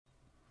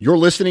You're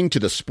listening to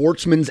the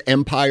Sportsman's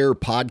Empire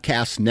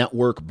Podcast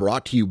Network,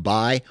 brought to you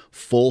by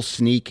Full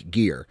Sneak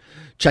Gear.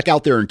 Check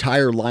out their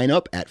entire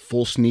lineup at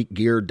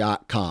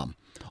fullsneakgear.com.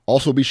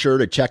 Also be sure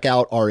to check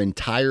out our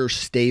entire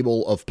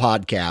stable of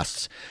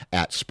podcasts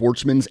at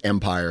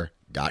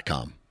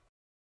sportsmansempire.com.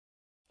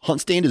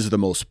 HuntStand is the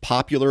most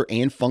popular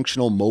and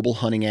functional mobile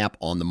hunting app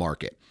on the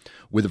market.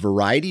 With a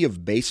variety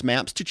of base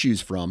maps to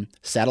choose from,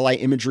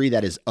 satellite imagery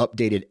that is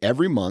updated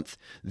every month,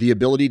 the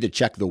ability to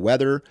check the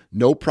weather,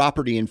 know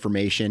property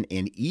information,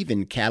 and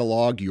even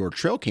catalog your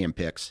trail cam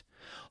pics,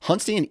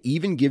 HuntStand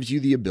even gives you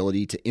the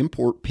ability to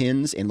import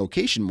pins and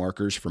location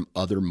markers from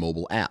other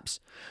mobile apps.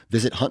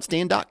 Visit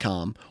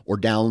huntstand.com or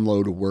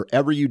download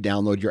wherever you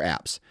download your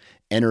apps.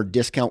 Enter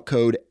discount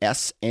code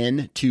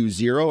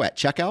SN20 at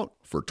checkout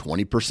for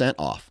 20%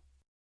 off.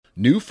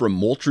 New from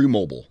Moultrie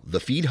Mobile, the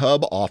Feed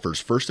Hub offers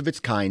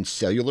first-of-its-kind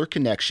cellular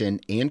connection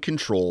and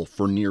control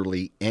for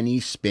nearly any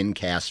spin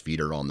cast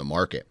feeder on the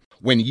market.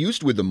 When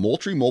used with the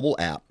Moultrie Mobile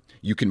app,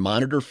 you can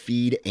monitor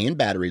feed and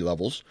battery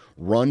levels,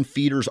 run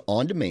feeders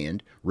on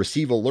demand,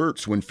 receive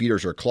alerts when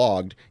feeders are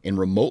clogged, and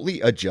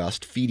remotely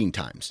adjust feeding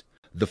times.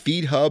 The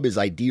Feed Hub is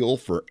ideal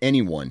for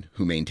anyone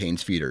who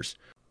maintains feeders.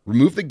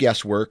 Remove the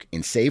guesswork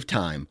and save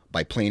time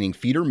by planning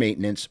feeder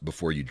maintenance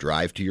before you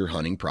drive to your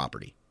hunting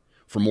property.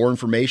 For more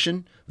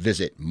information,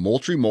 visit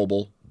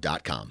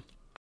MoultrieMobile.com.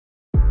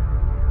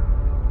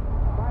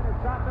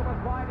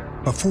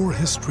 Before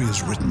history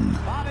is written,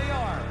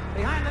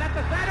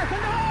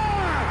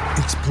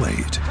 it's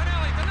played.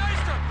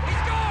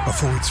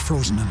 Before it's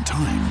frozen in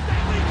time,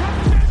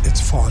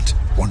 it's fought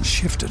one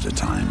shift at a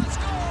time.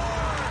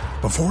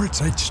 Before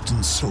it's etched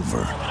in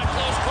silver,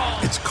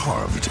 it's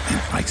carved in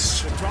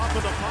ice.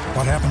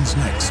 What happens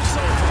next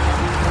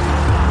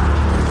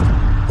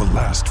will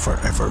last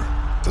forever.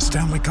 The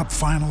Stanley Cup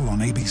Final on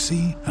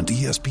ABC and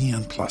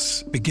ESPN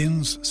Plus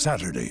begins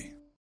Saturday.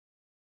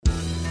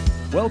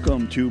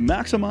 Welcome to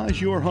Maximize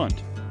Your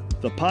Hunt,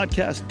 the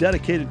podcast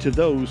dedicated to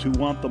those who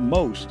want the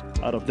most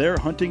out of their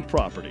hunting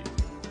property.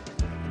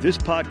 This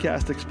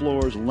podcast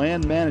explores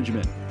land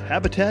management,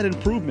 habitat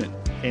improvement,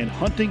 and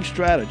hunting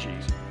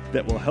strategies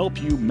that will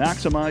help you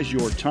maximize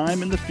your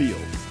time in the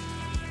field.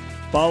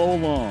 Follow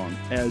along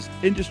as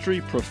industry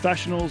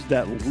professionals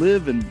that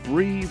live and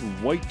breathe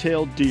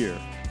white-tailed deer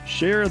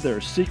share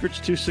their secrets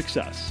to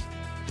success.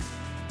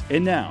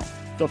 And now,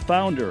 the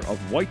founder of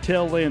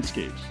Whitetail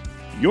Landscapes,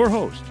 your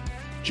host,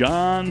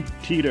 John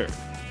Teeter.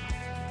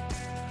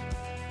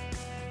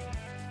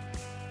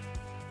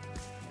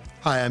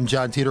 Hi, I'm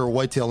John Teeter of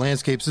Whitetail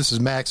Landscapes. This is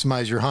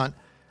Maximize Your Hunt.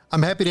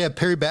 I'm happy to have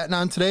Perry Batten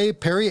on today.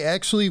 Perry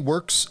actually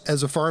works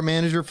as a farm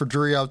manager for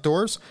Drury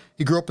Outdoors.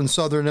 He grew up in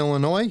Southern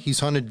Illinois.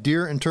 He's hunted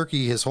deer and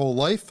turkey his whole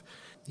life.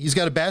 He's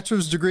got a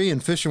bachelor's degree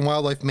in fish and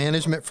wildlife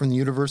management from the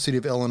University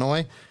of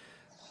Illinois.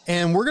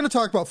 And we're going to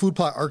talk about food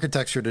plot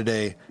architecture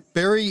today.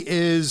 Barry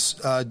is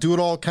a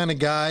do-it-all kind of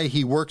guy.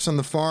 He works on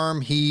the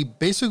farm. He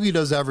basically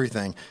does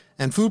everything.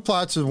 And food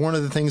plots is one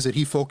of the things that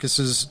he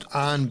focuses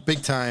on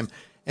big time.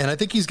 And I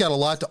think he's got a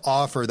lot to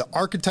offer. The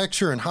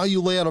architecture and how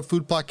you lay out a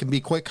food plot can be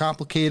quite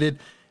complicated.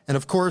 And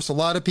of course, a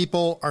lot of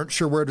people aren't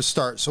sure where to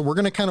start. So we're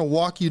going to kind of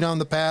walk you down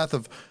the path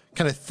of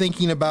kind of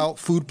thinking about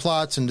food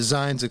plots and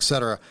designs,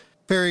 etc.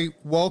 Barry,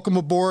 welcome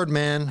aboard,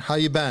 man. How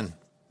you been?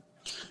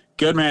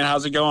 Good, man.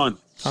 How's it going?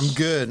 I'm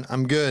good.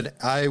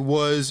 I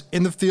was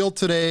in the field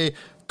today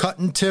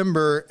cutting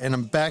timber, and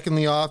I'm back in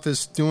the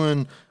office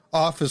doing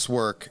office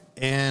work.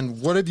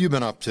 And what have you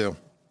been up to?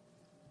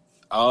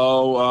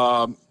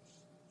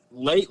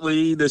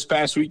 Lately, this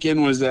past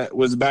weekend was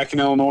back in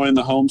Illinois in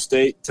the home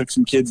state. Took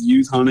some kids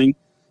youth hunting.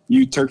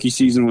 Youth turkey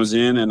season was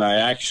in, and I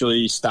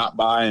actually stopped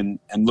by and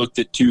looked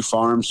at 2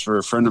 farms for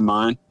a friend of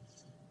mine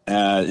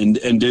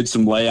and did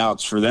some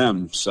layouts for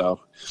them.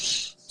 So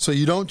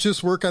you don't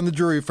just work on the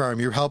Drury farm,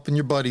 you're helping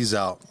your buddies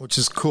out, which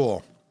is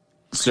cool.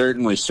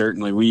 Certainly.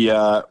 We,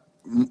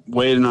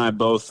 Wade and I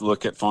both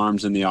look at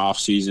farms in the off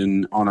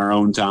season on our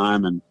own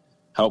time and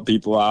help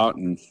people out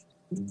and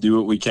do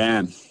what we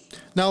can.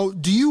 Now,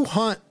 do you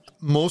hunt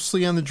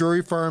mostly on the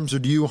Drury farms or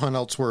do you hunt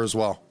elsewhere as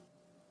well?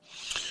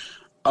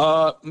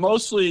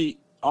 Mostly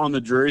on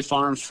the Drury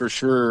farms for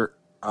sure.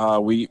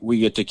 We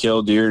get to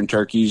kill deer and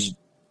turkeys.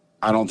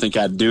 I don't think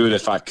I'd do it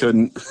if I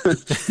couldn't,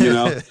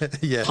 Yeah.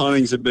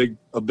 Hunting's a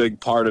big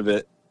part of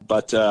it.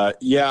 But,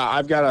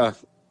 I've got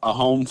a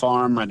home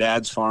farm, my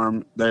dad's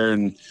farm there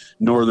in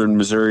northern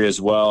Missouri as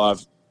well.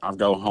 I've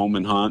go home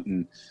and hunt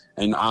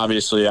and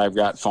obviously I've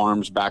got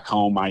farms back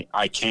home.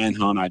 I can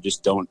hunt. I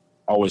just don't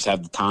always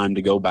have the time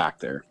to go back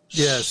there.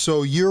 Yeah.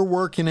 So you're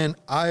working in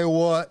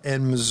Iowa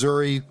and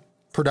Missouri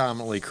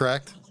predominantly,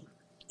 correct?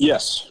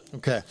 Yes.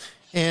 Okay.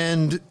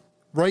 And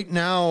right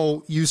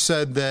now you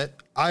said that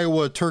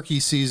Iowa turkey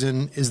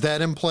season, is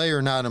that in play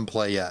or not in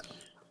play yet?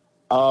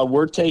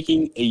 We're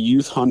taking a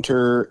youth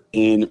hunter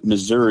in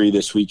Missouri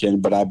this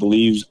weekend, but I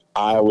believe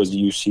Iowa's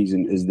youth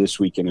season is this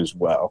weekend as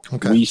well.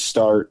 Okay. We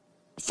start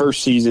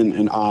first season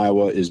in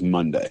Iowa is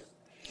Monday.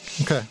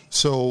 Okay.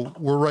 So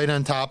we're right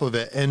on top of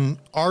it. And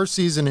our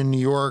season in New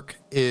York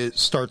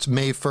starts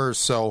May 1st.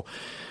 So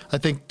I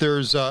think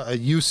there's a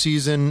youth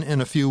season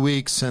in a few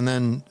weeks and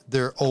then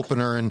their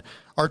opener. And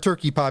our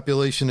turkey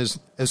population has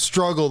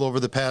struggled over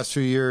the past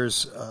few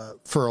years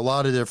for a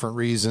lot of different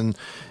reasons,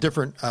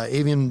 different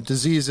avian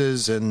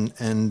diseases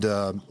and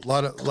a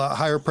lot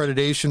higher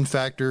predation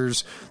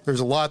factors. There's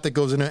a lot that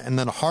goes in it. And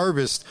then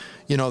harvest,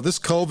 this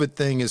COVID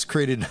thing has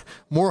created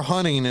more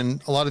hunting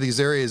in a lot of these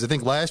areas. I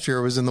think last year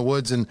I was in the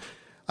woods and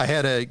I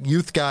had a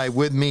youth guy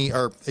with me,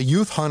 or a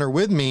youth hunter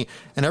with me,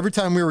 and every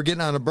time we were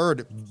getting on a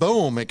bird,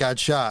 boom, it got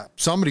shot.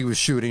 Somebody was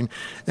shooting,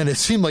 and it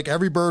seemed like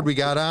every bird we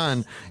got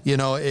on,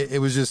 it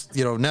was just,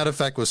 net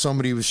effect was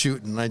somebody was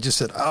shooting. And I just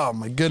said, oh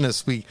my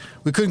goodness, we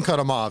couldn't cut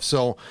them off.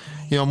 So,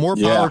 more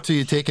power to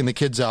you taking the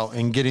kids out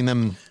and getting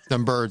them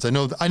birds. I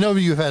know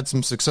you've had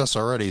some success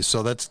already,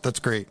 so that's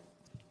great.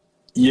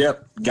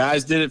 Yep,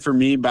 guys did it for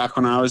me back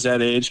when I was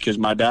that age because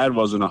my dad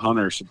wasn't a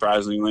hunter,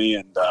 surprisingly,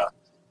 and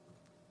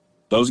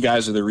those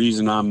guys are the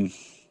reason I'm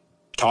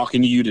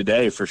talking to you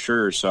today for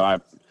sure. So I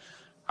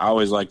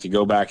always like to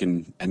go back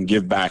and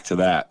give back to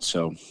that.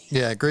 So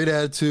yeah, great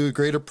attitude,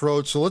 great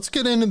approach. So let's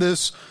get into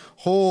this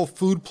whole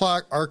food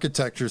plot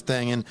architecture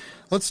thing. And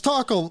let's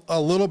talk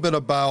a little bit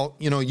about,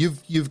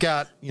 you've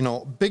got,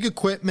 big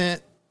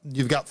equipment,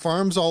 you've got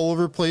farms all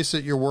over the place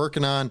that you're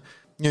working on.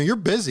 You're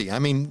busy. I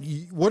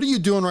mean, what are you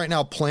doing right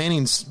now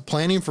planning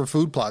for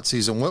food plot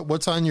season?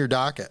 What's on your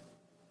docket?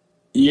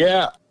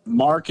 Yeah.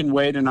 Mark and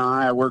Wade and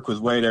I work with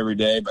Wade every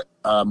day, but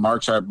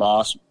Mark's our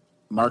boss.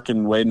 Mark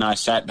and Wade and I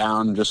sat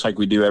down just like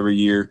we do every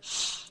year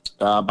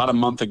about a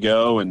month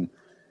ago and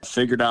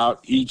figured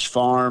out each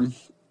farm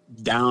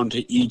down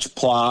to each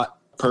plot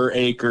per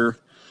acre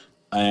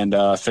and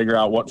figure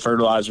out what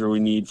fertilizer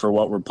we need for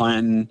what we're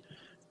planting,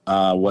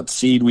 what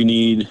seed we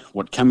need,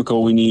 what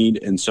chemical we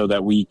need, and so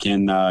that we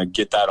can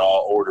get that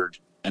all ordered.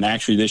 And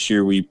actually this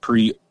year we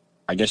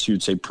I guess you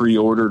would say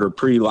pre-ordered or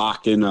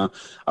pre-locked in a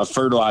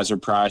fertilizer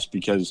price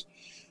because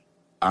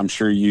I'm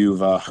sure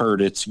you've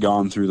heard it's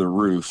gone through the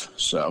roof.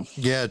 So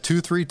yeah,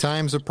 2-3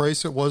 times the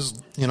price it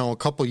was, a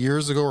couple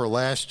years ago or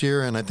last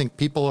year. And I think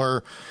people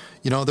are,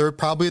 they're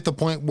probably at the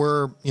point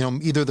where,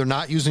 either they're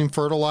not using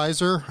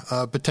fertilizer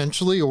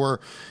potentially, or,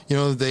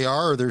 they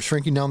are, or they're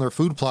shrinking down their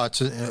food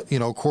plots,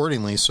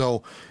 accordingly.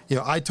 So,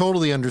 I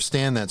totally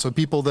understand that. So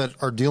people that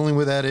are dealing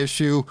with that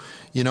issue,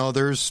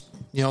 there's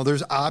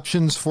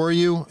options for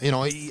you.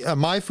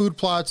 My food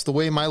plots, the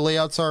way my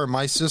layouts are,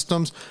 my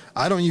systems,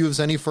 I don't use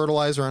any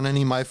fertilizer on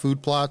any of my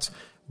food plots.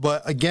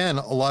 But again,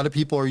 a lot of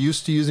people are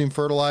used to using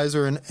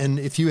fertilizer. And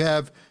if you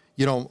have,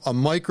 a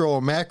micro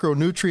or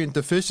macronutrient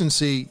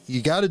deficiency,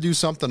 you got to do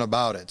something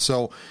about it.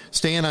 So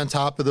staying on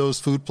top of those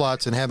food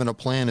plots and having a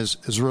plan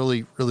is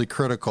really, really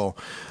critical.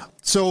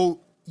 So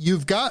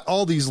you've got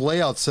all these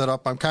layouts set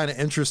up. I'm kind of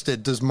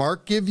interested. Does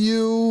Mark give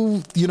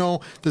you,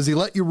 does he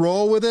let you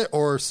roll with it,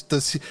 or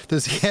does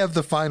he have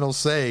the final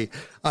say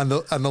on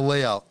the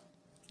layout?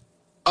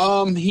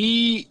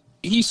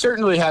 He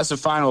certainly has the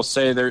final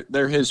say.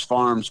 They're his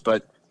farms,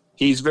 but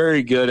he's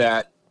very good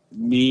at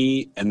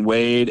me and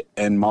Wade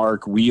and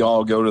Mark. We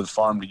all go to the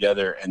farm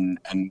together, and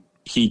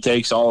he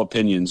takes all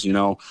opinions.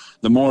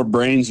 The more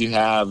brains you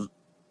have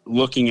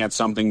looking at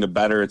something, the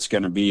better it's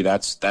going to be.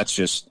 That's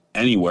just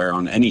anywhere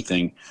on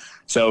anything.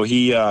 So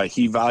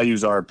he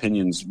values our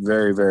opinions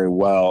very, very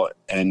well.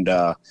 And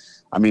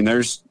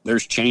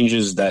there's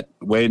changes that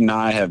Wade and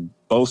I have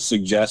both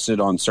suggested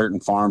on certain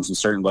farms and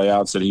certain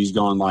layouts that he's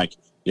gone like,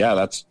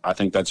 yeah, I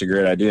think that's a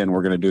great idea, and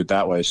we're going to do it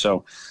that way.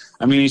 So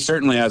he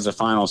certainly has a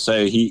final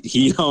say.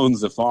 He owns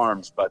the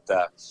farms,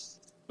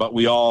 but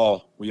we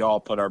all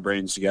put our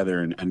brains together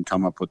and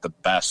come up with the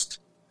best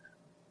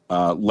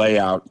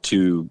layout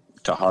to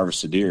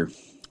harvest a deer.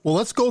 Well,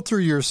 let's go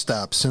through your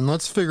steps and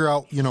let's figure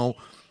out,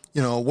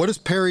 what does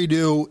Perry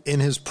do in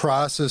his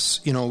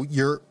process?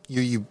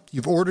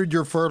 You've ordered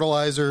your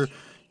fertilizer,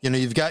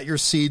 you've got your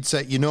seed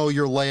set,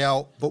 your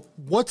layout, but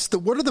what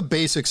are the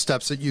basic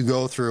steps that you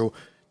go through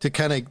to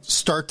kind of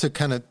start to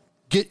kind of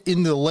get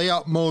into the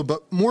layout mode,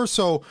 but more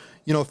so,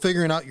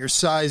 figuring out your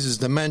sizes,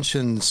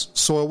 dimensions,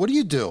 soil? What do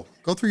you do?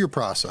 Go through your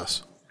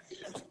process.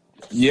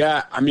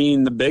 Yeah.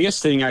 The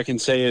biggest thing I can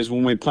say is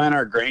when we plant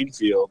our grain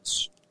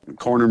fields,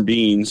 corn and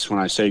beans, when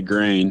I say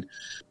grain,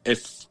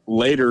 if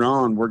later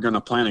on we're going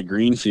to plant a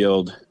green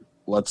field,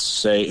 let's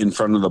say in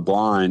front of the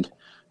blind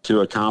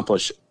to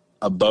accomplish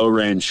a bow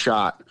range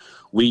shot,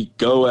 we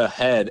go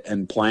ahead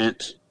and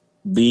plant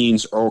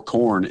beans or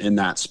corn in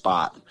that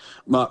spot.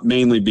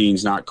 Mainly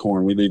beans, not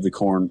corn. We leave the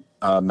corn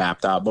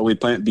mapped out, but we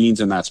plant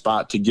beans in that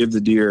spot to give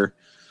the deer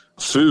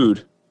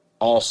food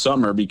all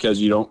summer, because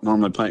you don't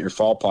normally plant your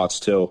fall plots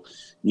till,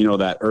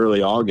 that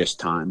early August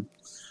time.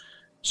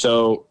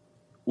 So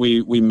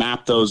we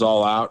map those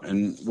all out,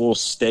 and we'll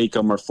stake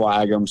them or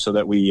flag them so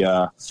that we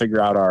figure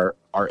out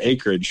our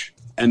acreage.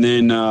 And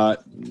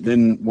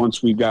then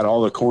once we've got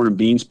all the corn and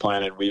beans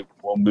planted,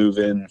 we'll move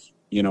in,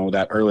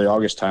 that early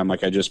August time,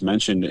 like I just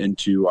mentioned,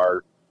 into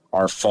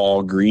our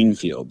fall green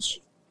fields.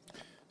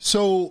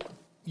 So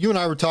you and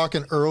I were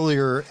talking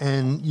earlier,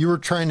 and you were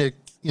trying to,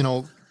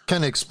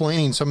 kind of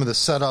explaining some of the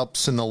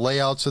setups and the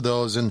layouts of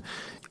those. And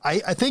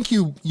I think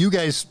you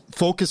guys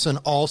focus on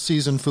all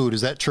season food.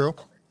 Is that true?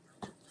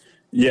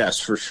 Yes,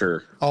 for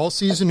sure. All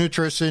season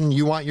nutrition.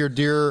 You want your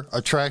deer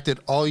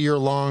attracted all year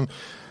long.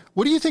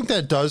 What do you think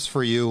that does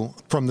for you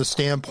from the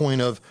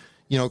standpoint of,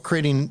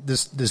 creating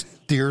this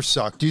deer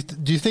suck? Do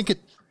you think it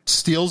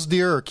steals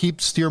deer or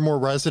keeps deer more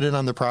resident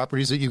on the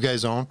properties that you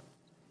guys own?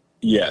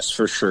 Yes,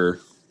 for sure.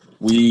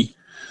 We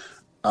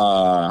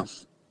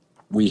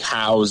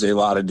house a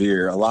lot of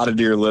deer. A lot of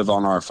deer live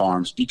on our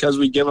farms because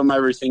we give them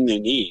everything they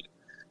need.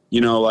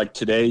 Like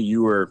today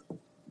you were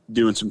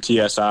doing some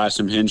TSI,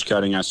 some hinge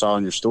cutting. I saw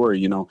in your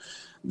story,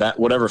 that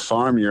whatever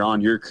farm you're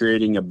on, you're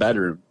creating a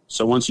bedroom.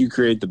 So once you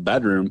create the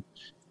bedroom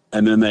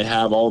and then they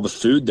have all the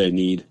food they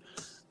need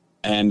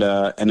and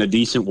a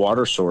decent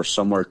water source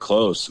somewhere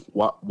close,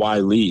 why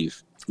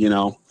leave,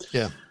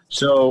 Yeah.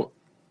 So,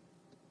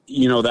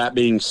 that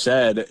being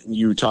said,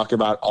 you talk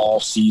about all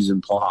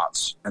season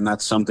plots, and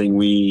that's something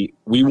we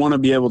want to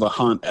be able to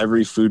hunt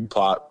every food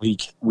plot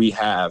we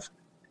have,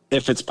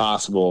 if it's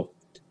possible,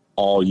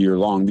 all year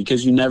long,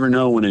 because you never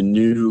know when a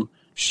new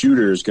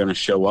shooter is going to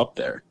show up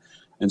there.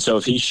 And so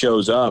if he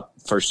shows up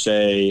for,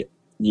 say,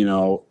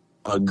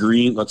 a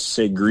green, let's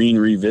say green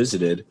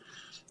revisited,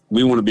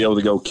 we want to be able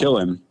to go kill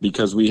him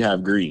because we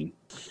have green.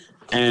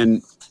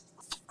 And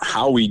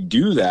how we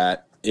do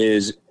that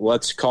is,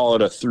 let's call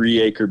it a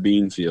 3-acre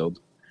bean field,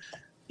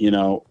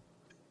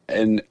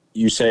 and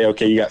you say,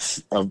 okay, you got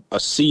a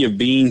sea of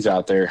beans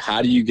out there.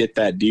 How do you get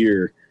that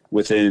deer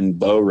within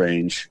bow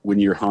range when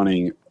you're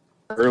hunting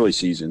early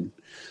season?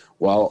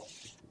 Well,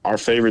 our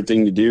favorite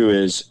thing to do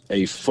is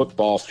a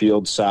football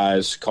field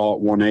size, call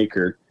it 1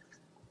 acre,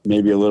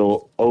 maybe a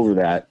little over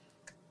that,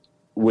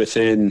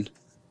 within,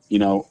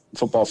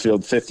 football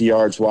field 50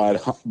 yards wide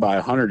by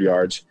 100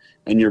 yards,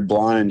 and you're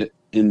blind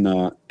in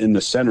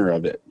the center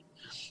of it.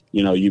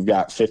 You've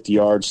got 50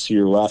 yards to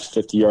your left,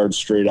 50 yards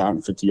straight out,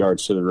 and 50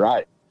 yards to the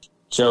right.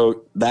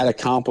 So that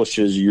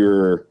accomplishes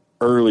your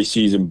early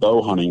season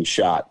bow hunting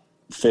shot,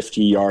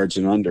 50 yards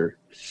and under.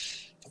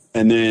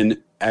 And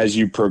then as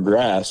you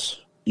progress,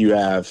 you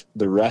have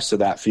the rest of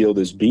that field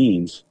is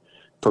beans,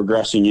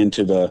 progressing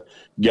into the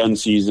gun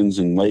seasons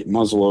and late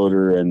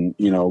muzzleloader and,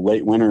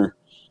 late winter.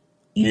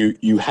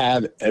 You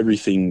have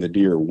everything the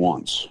deer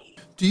wants.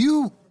 Do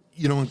you,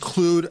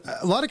 include,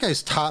 a lot of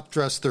guys top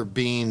dress their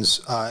beans,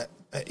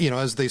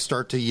 as they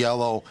start to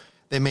yellow.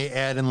 They may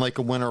add in like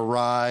a winter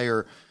rye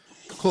or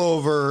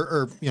clover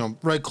or,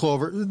 red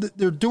clover.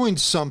 They're doing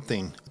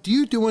something. Do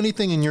you do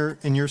anything in your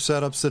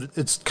setups that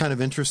it's kind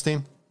of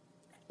interesting?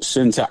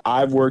 Since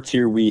I've worked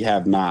here, we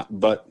have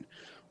not, but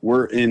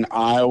we're in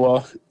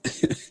Iowa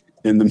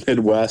in the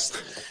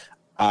Midwest.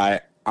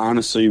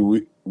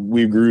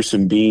 We grew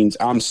some beans.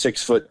 I'm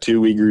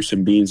 6'2". We grew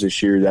some beans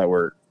this year that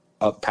were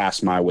up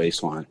past my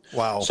waistline.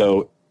 Wow.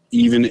 So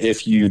even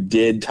if you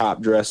did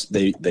top dress,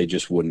 they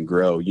just wouldn't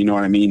grow. You know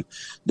what I mean?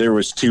 There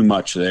was too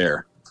much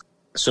there.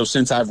 So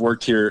since I've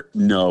worked here,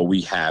 no,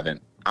 we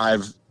haven't.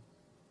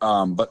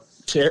 But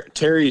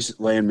Terry's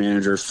land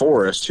manager,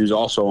 Forrest, who's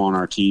also on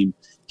our team,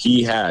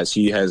 he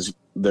has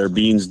their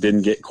beans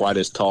didn't get quite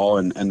as tall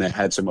and they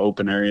had some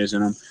open areas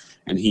in them,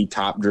 and he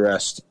top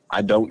dressed.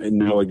 I don't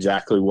know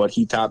exactly what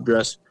he top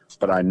dressed,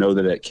 but I know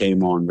that it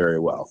came on very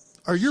well.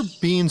 Are your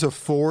beans a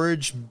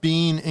forage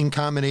bean in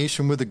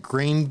combination with a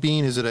grain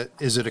bean? Is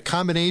it a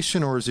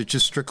combination, or is it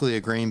just strictly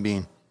a grain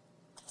bean?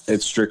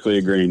 It's strictly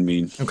a grain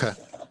bean. Okay.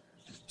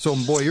 So,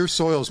 boy, your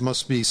soils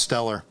must be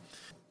stellar.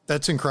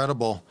 That's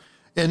incredible.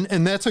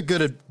 And that's a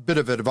good bit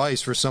of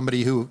advice for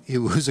somebody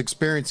who's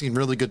experiencing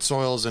really good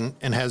soils and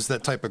has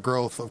that type of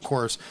growth, of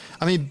course.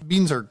 I mean,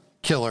 beans are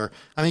killer.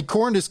 I mean,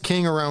 corn is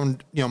king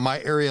around,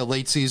 my area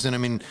late season. I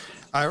mean,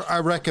 I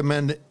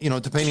recommend,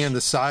 depending on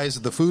the size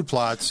of the food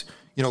plots,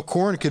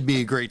 corn could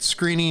be a great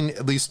screening,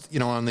 at least,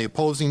 on the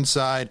opposing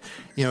side.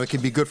 It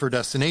could be good for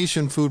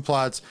destination food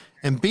plots.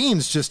 And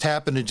beans just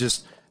happen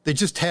to they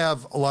just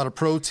have a lot of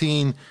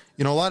protein,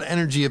 a lot of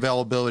energy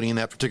availability in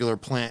that particular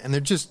plant. And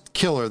they're just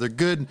killer. They're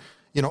good,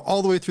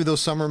 all the way through those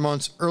summer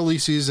months, early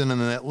season,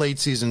 and then that late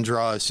season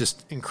draw is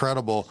just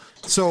incredible.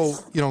 So,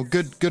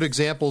 good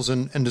examples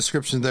and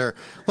descriptions there.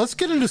 Let's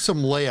get into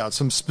some layouts,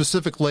 some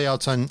specific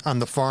layouts on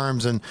the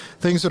farms and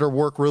things that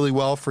work really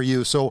well for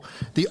you. So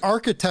the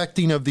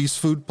architecting of these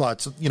food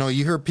plots,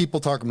 you hear people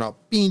talking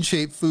about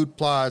bean-shaped food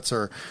plots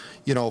or,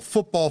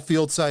 football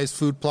field-sized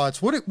food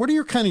plots. What are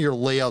your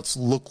layouts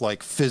look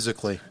like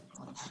physically?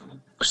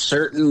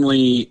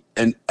 Certainly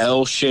an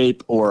L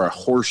shape or a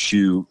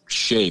horseshoe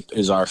shape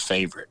is our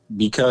favorite,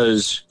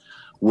 because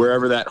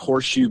wherever that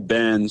horseshoe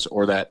bends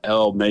or that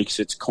L makes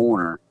its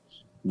corner,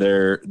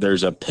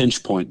 there's a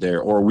pinch point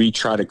there, or we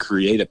try to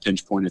create a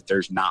pinch point if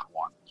there's not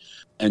one.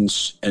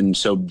 And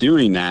so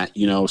doing that,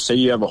 say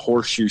you have a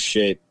horseshoe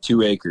shape,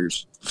 2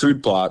 acres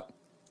food plot,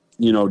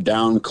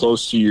 down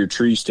close to your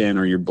tree stand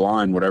or your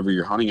blind, whatever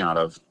you're hunting out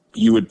of,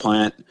 you would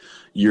plant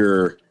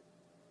your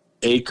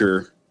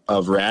acre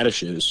of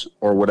radishes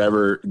or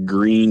whatever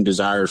green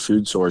desired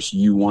food source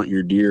you want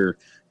your deer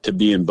to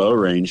be in bow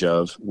range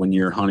of when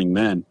you're hunting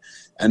men.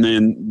 And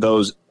then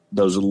those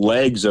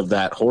legs of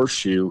that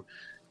horseshoe,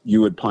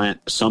 you would plant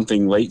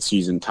something late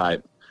season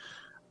type,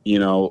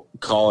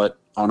 call it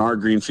on our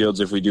green fields.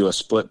 If we do a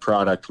split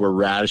product where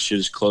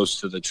radishes close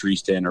to the tree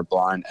stand are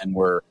blind and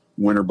where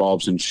winter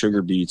bulbs and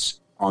sugar beets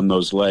on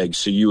those legs.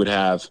 So you would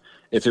have,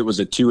 if it was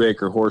a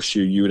 2-acre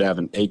horseshoe, you would have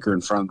an acre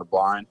in front of the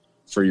blind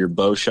for your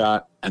bow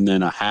shot, and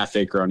then a half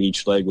acre on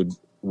each leg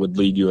would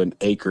lead you an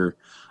acre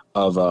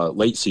of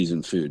late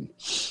season food.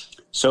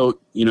 So,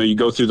 you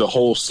go through the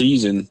whole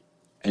season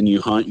and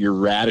you hunt your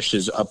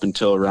radishes up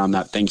until around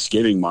that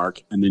Thanksgiving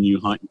mark, and then you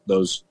hunt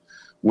those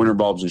winter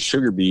bulbs and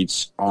sugar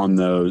beets on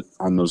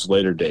those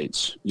later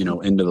dates,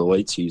 into the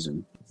late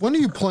season. When are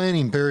you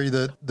planting, Barry,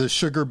 the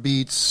sugar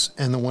beets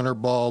and the winter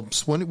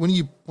bulbs? When are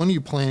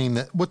you planting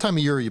that? What time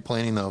of year are you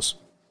planting those?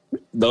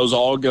 Those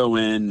all go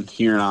in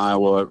here in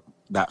Iowa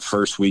that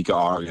first week of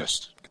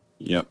August.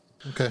 Yep.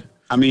 Okay.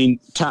 I mean,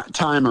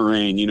 time of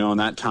rain, and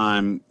that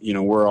time,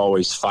 we're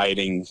always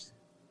fighting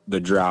the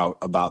drought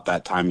about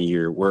that time of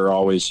year. We're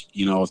always,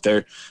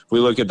 if we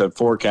look at the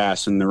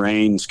forecast and the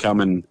rain's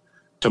coming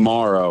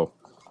tomorrow,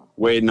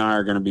 Wade and I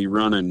are going to be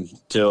running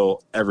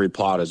till every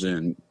plot is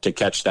in to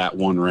catch that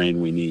one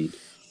rain we need.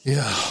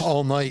 Yeah,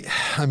 all night.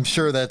 I'm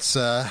sure that's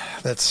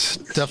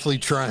definitely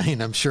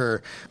trying, I'm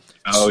sure.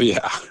 Oh,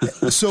 yeah.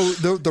 So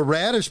the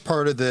radish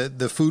part of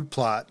the food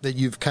plot that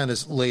you've kind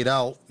of laid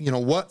out,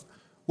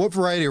 what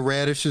variety of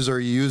radishes are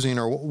you using,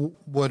 or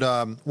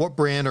what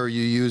brand are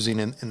you using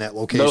in that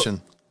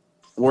location?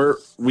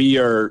 We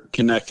are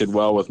connected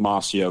well with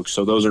Mossy Oak.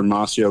 So those are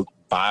Mossy Oak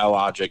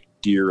biologic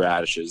deer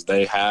radishes.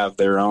 They have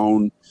their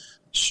own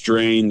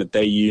strain that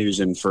they use,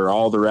 and for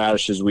all the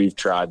radishes we've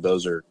tried,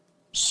 those are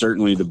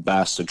certainly the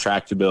best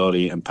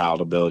attractability and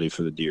palatability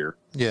for the deer.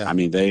 Yeah. I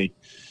mean, they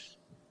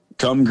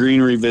come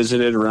green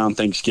revisited around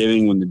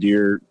Thanksgiving when the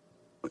deer,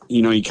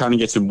 you kind of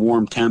get some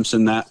warm temps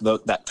in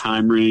that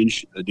time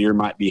range. The deer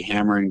might be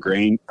hammering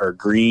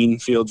green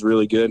fields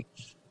really good.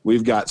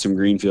 We've got some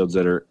green fields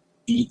that are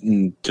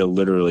eaten to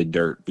literally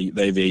dirt.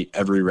 They've ate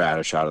every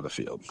radish out of the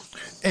field.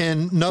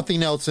 And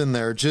nothing else in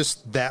there,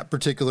 just that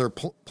particular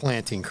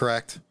planting,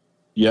 correct?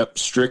 Yep,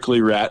 strictly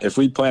if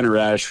we plant a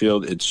radish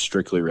field, it's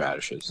strictly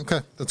radishes.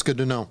 Okay, that's good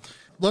to know.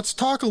 Let's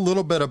talk a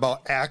little bit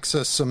about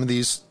access some of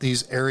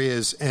these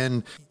areas.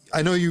 And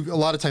I know a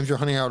lot of times you're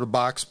hunting out of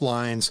box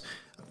blinds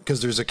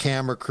because there's a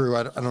camera crew.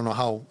 I don't know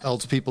how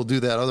else people do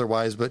that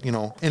otherwise, but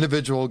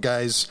individual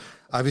guys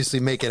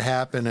obviously make it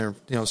happen, or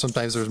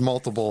sometimes there's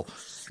multiple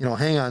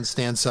hang-on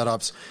stand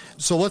setups.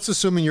 So let's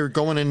assume you're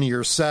going into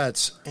your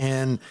sets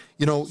and,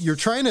 you're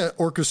trying to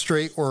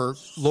orchestrate or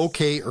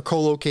locate or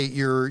co-locate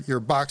your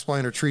box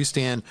blind or tree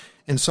stand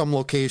in some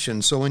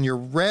location. So in your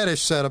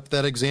radish setup,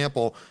 that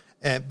example,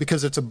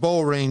 because it's a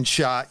bow range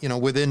shot,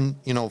 within,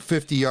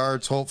 50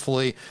 yards,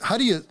 hopefully, how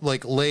do you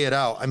lay it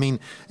out? I mean,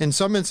 in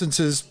some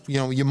instances,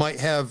 you might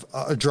have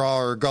a draw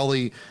or a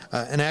gully,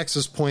 an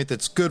access point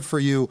that's good for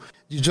you.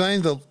 You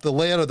design the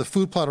layout of the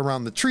food plot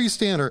around the tree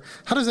stand, or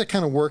how does that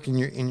kind of work in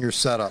your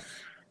setup?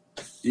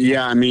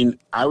 Yeah, I mean,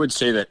 I would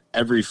say that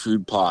every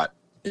food plot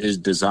is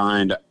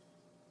designed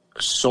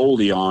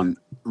solely on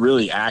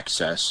really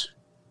access.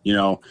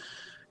 We're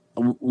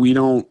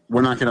not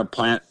going to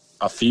plant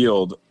a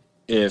field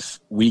if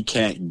we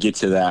can't get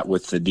to that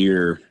with the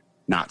deer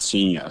not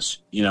seeing us.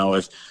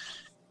 If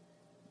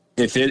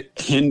it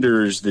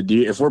hinders the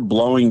deer, if we're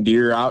blowing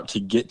deer out to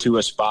get to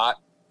a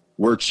spot,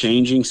 we're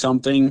changing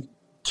something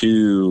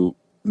to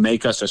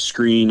make us a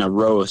screen, a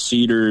row of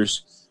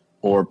cedars,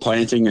 or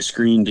planting a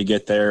screen to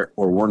get there,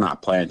 or we're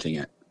not planting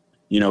it,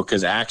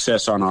 because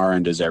access on our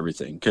end is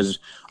everything. Because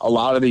a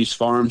lot of these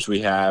farms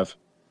we have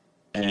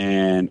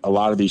and a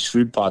lot of these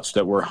food plots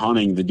that we're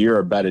hunting, the deer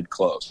are bedded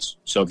close.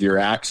 So if your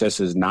access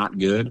is not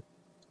good,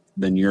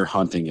 then your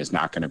hunting is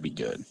not going to be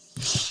good.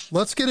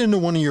 Let's get into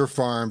one of your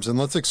farms and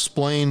let's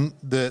explain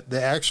the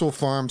actual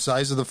farm,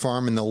 size of the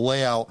farm, and the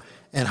layout,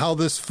 and how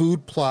this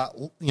food plot,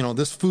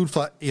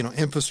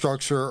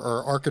 infrastructure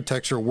or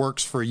architecture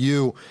works for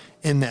you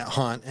in that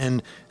hunt,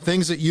 and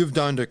things that you've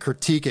done to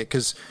critique it.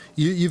 Because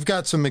you've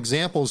got some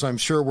examples, I'm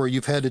sure, where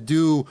you've had to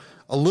do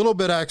a little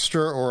bit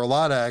extra or a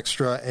lot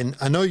extra, and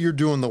I know you're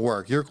doing the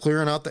work. You're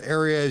clearing out the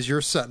areas,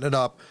 you're setting it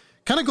up.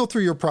 Kind of go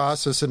through your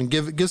process and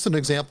give us an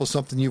example of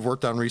something you've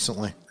worked on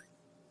recently.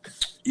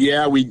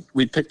 Yeah, we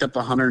picked up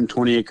a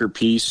 120-acre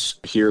piece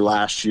here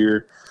last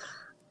year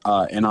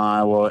in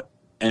Iowa,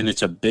 and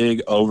it's a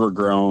big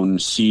overgrown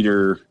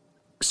cedar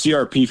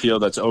CRP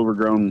field that's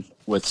overgrown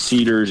with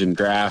cedars and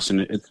grass,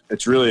 and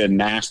it's really a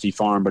nasty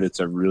farm, but it's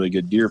a really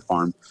good deer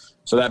farm.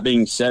 So that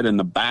being said, in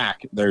the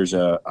back, there's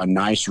a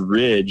nice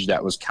ridge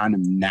that was kind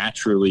of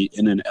naturally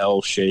in an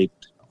L shape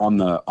on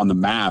the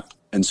map.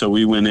 And so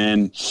we went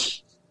in,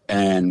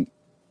 and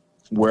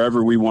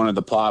wherever we wanted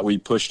the plot, we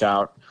pushed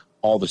out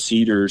all the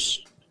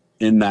cedars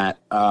in that.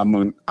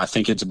 I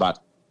think it's about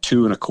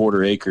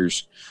 2.25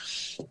 acres.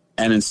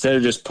 And instead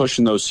of just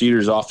pushing those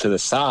cedars off to the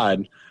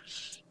side,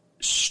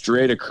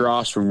 straight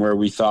across from where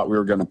we thought we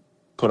were going to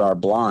put our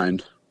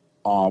blind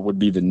would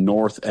be the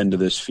north end of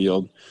this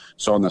field.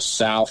 So on the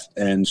south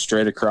end,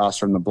 straight across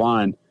from the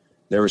blind,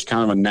 there was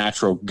kind of a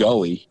natural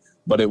gully,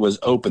 but it was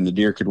open. The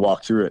deer could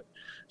walk through it.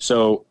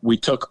 So we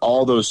took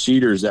all those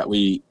cedars that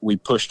we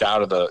pushed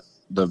out of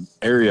the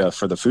area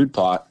for the food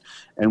plot,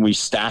 and we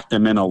stacked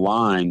them in a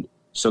line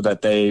so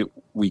that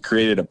we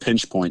created a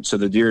pinch point. So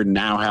the deer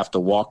now have to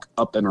walk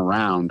up and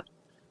around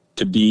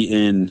to be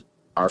in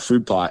our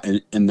food plot,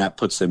 and that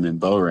puts them in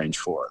bow range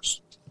for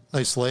us.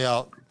 Nice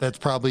layout. That's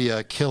probably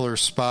a killer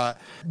spot.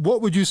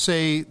 What would you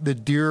say the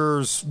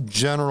deer's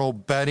general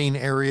bedding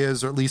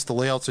areas, or at least the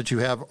layouts that you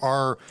have,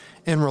 are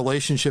in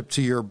relationship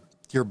to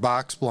your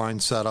box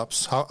blind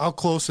setups? How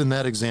close in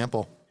that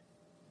example?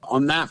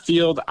 On that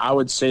field, I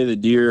would say the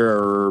deer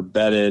are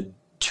bedded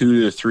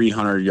 200 to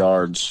 300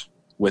 yards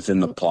within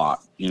the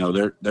plot.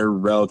 They're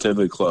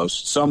relatively close.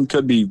 Some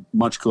could be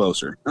much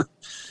closer.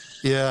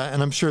 Yeah,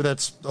 and I'm sure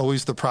that's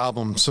always the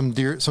problem.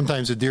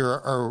 Sometimes the deer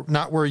are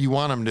not where you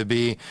want them to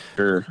be.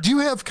 Sure. Do you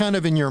have kind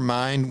of in your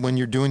mind when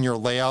you're doing your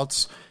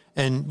layouts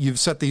and you've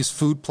set these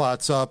food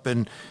plots up,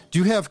 and do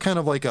you have kind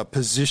of like a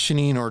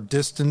positioning or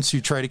distance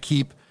you try to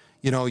keep,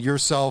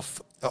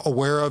 yourself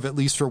aware of, at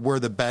least for where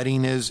the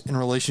bedding is in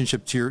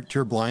relationship to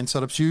your blind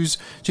setups? Do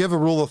you have a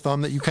rule of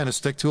thumb that you kind of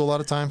stick to a lot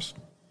of times?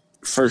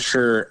 For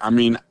sure. I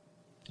mean,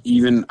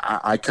 even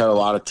I cut a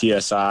lot of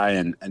TSI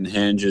and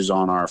hinges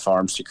on our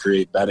farms to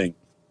create bedding.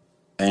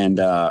 And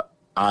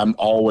I'm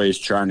always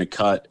trying to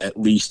cut at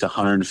least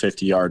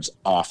 150 yards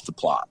off the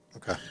plot.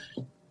 Okay.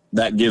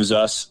 That gives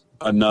us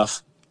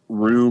enough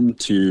room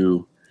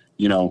to,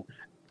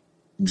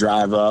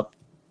 drive up,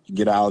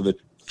 get out of the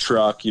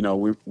truck.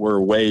 We're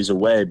ways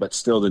away, but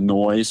still the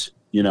noise,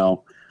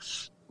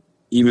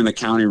 even the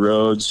county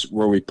roads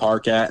where we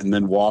park at and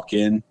then walk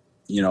in,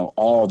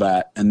 all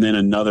that, and then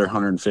another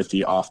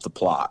 150 off the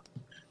plot.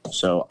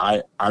 So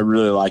I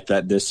really like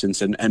that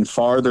distance, and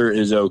farther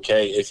is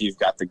okay if you've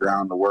got the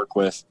ground to work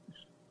with,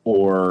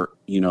 or,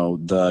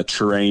 the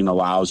terrain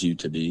allows you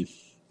to be.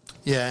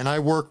 Yeah. And I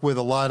work with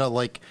a lot of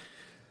like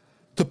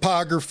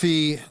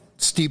topography,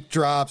 steep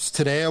drops.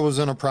 Today I was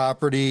on a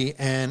property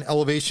and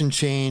elevation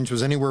change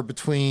was anywhere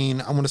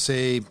between, I want to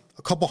say,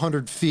 a couple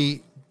 100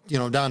 feet,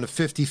 down to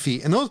 50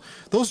 feet. And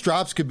those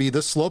drops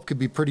this slope could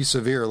be pretty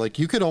severe. Like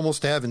you could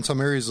almost have in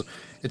some areas,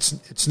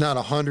 it's not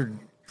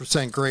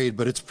 100% grade,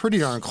 but it's pretty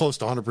darn close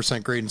to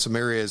 100% grade in some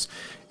areas.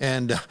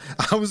 And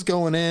I was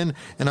going in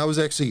and I was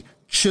actually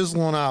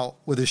chiseling out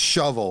with a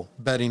shovel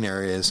bedding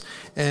areas.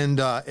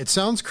 And it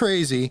sounds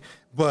crazy,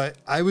 but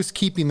I was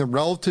keeping the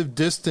relative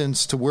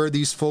distance to where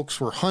these folks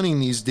were hunting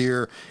these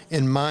deer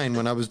in mind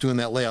when I was doing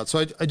that layout.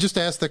 So I just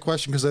asked that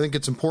question because I think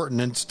it's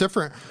important, and it's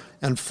different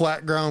on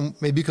flat ground.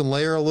 Maybe you can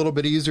layer a little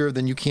bit easier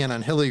than you can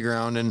on hilly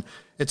ground. And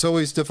it's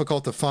always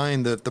difficult to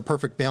find the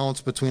perfect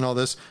balance between all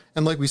this.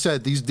 And like we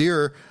said, these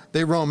deer,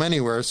 they roam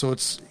anywhere. So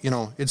it's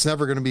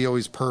never going to be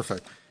always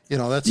perfect.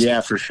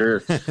 Yeah, for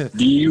sure.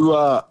 Do you,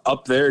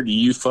 up there, do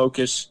you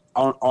focus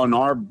on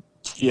our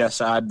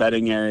TSI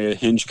bedding area,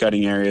 hinge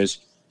cutting areas?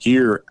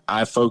 Here,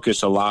 I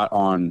focus a lot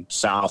on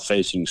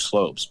south-facing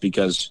slopes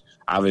because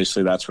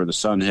obviously that's where the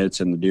sun hits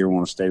and the deer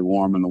want to stay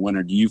warm in the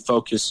winter. Do you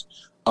focus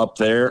up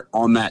there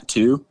on that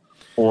too,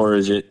 or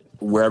is it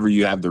wherever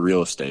you have the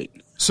real estate?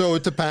 So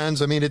it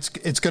depends. I mean, it's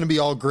going to be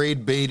all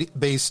grade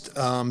based.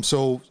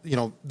 So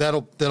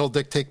that'll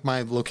dictate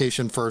my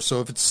location first. So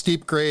if it's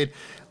steep grade,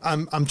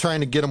 I'm trying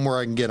to get them where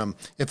I can get them.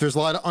 If there's a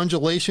lot of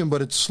undulation,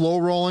 but it's slow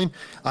rolling,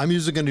 I'm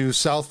usually going to do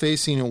south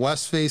facing and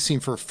west facing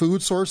for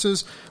food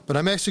sources, but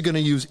I'm actually going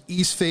to use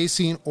east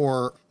facing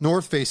or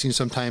north facing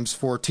sometimes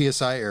for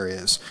TSI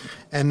areas.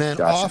 And then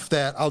Gotcha. Off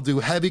that, I'll do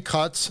heavy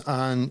cuts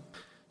on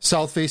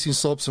south facing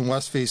slopes and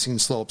west facing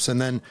slopes.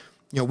 And then,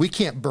 we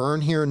can't burn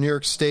here in New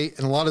York State.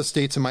 And a lot of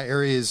states in my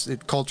area,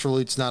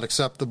 culturally, it's not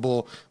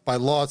acceptable. By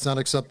law, it's not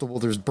acceptable.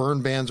 There's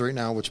burn bans right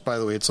now, which, by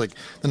the way, it's like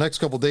the next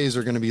couple of days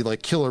are going to be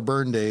like killer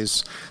burn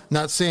days.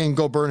 Not saying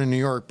go burn in New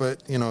York,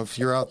 but, if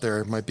you're out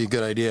there, it might be a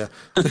good idea.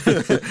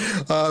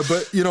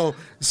 But,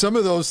 some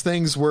of those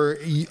things where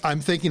I'm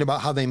thinking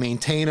about how they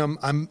maintain them.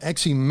 I'm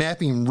actually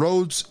mapping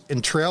roads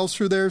and trails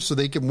through there so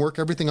they can work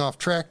everything off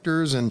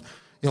tractors. And,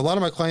 a lot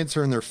of my clients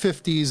are in their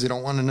 50s. They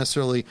don't want to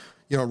necessarily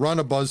run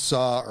a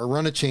buzzsaw or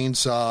run a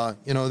chainsaw.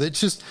 It's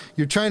just,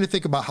 you're trying to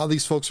think about how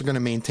these folks are going to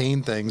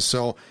maintain things.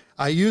 So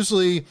I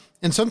usually,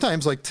 and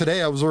sometimes like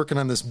today I was working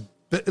on this,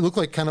 it looked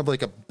like kind of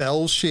like a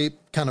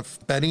bell-shaped kind of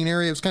bedding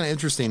area. It was kind of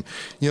interesting.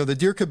 The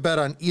deer could bed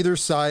on either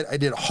side. I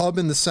did a hub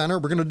in the center.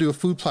 We're going to do a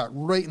food plot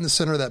right in the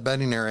center of that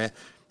bedding area.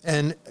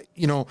 And,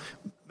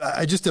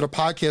 I just did a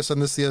podcast on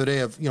this the other day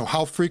of,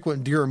 how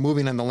frequent deer are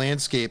moving on the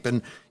landscape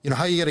and,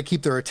 how you got to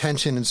keep their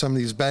attention in some of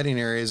these bedding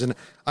areas. And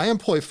I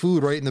employ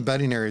food right in the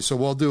bedding area. So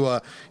we'll do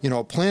a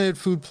planted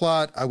food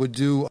plot. I would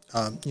do,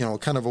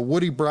 kind of a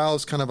woody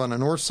browse kind of on the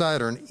north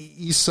side or an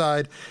east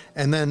side.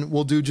 And then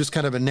we'll do just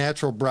kind of a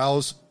natural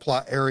browse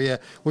plot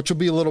area, which will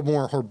be a little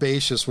more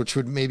herbaceous, which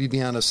would maybe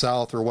be on a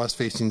south or west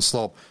facing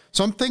slope.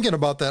 So I'm thinking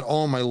about that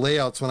all in my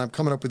layouts when I'm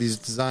coming up with these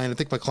designs. I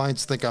think my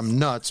clients think I'm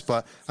nuts,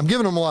 but I'm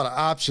giving them a lot of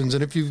options.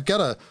 And if you've got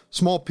a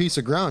small piece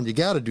of ground, you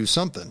got to do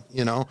something,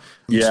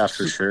 Yeah,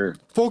 for sure.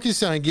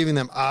 Focus on giving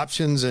them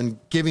options and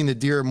giving the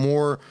deer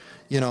more,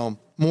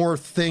 more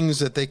things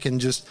that they can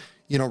just,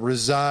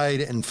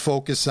 reside and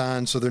focus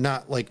on. So they're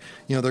not like,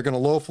 they're going to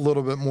loaf a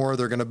little bit more.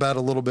 They're going to bed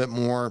a little bit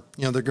more.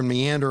 They're going to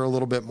meander a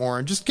little bit more,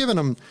 and just giving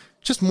them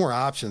just more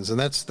options. And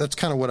that's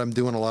kind of what I'm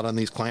doing a lot on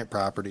these client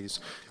properties.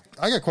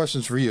 I got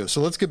questions for you.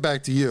 So let's get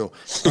back to you.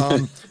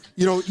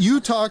 You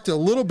talked a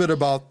little bit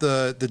about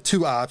the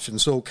two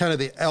options. So kind of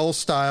the L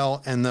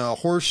style and the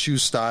horseshoe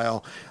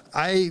style.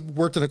 I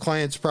worked on a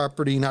client's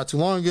property not too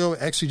long ago.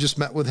 Actually just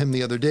met with him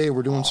the other day.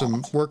 We're doing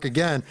some work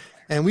again.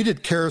 And we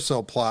did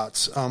carousel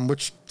plots,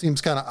 which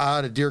seems kind of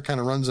odd. A deer kind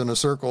of runs in a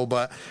circle.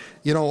 But,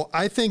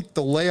 I think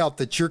the layout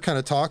that you're kind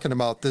of talking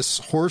about, this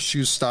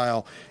horseshoe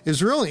style,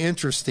 is really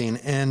interesting.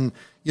 And,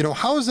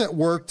 how has that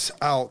worked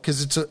out?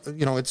 Because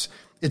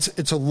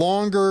it's a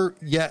longer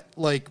yet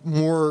like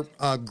more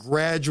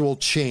gradual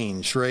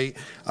change, right?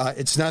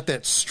 It's not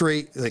that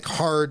straight, like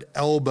hard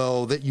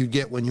elbow that you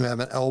get when you have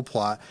an L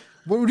plot.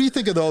 What do you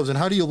think of those, and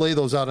how do you lay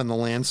those out in the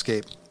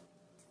landscape?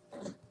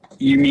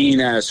 You mean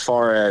as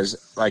far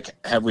as, like,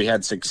 have we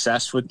had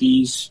success with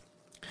these?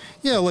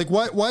 Yeah, like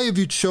why have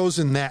you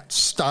chosen that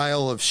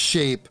style of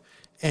shape,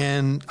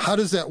 and how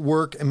does that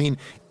work? I mean,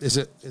 is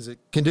it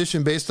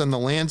condition based on the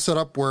land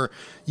setup where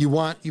you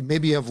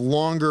maybe have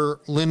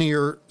longer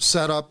linear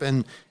setup,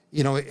 and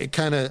it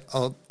kind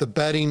of the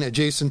bedding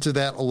adjacent to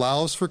that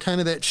allows for kind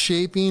of that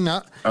shaping?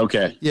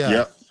 Okay. Yeah.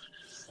 Yep.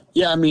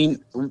 Yeah, I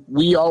mean,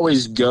 we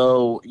always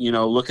go,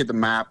 look at the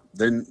map,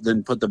 then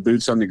put the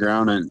boots on the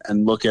ground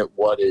and look at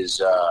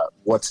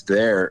what's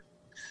there.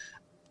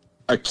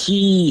 A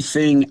key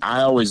thing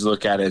I always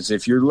look at is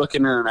if you're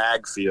looking at an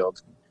ag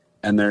field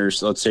and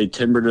there's, let's say,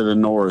 timber to the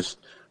north,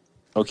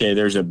 okay,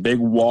 there's a big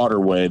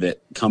waterway that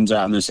comes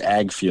out in this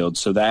ag field.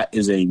 So that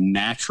is a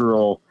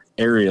natural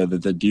area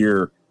that the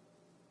deer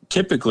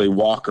typically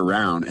walk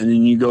around. And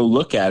then you go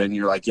look at it and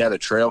you're like, yeah, the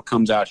trail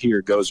comes out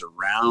here, goes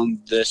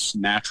around this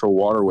natural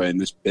waterway in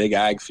this big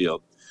ag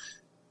field.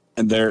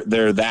 And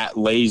they're that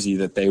lazy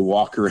that they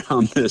walk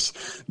around this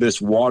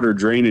water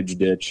drainage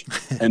ditch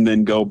and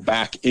then go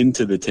back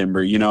into the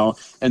timber,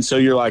 And so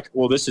you're like,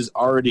 well, this is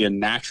already a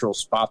natural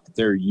spot that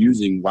they're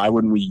using. Why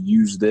wouldn't we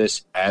use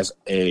this as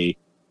a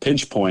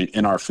pinch point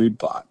in our food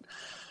plot?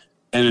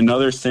 And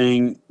another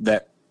thing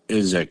that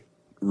is a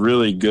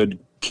really good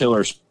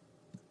killer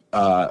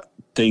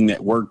thing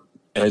that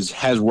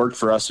has worked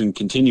for us and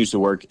continues to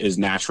work is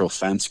natural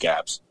fence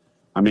gaps.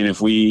 I mean,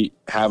 if we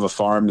have a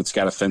farm that's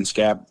got a fence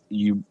gap,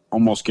 you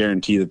almost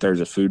guarantee that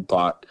there's a food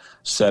plot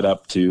set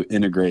up to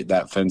integrate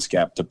that fence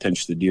gap to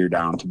pinch the deer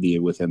down to be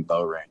within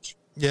bow range.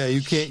 Yeah,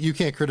 you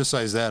can't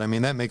criticize that. I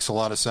mean, that makes a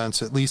lot of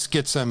sense. At least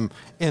gets them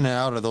in and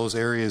out of those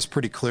areas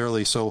pretty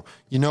clearly, so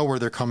you know where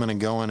they're coming and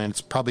going, and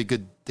it's probably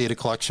good data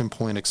collection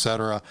point,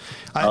 etc.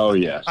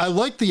 Yeah. I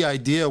like the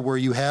idea where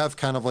you have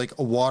kind of like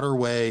a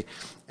waterway,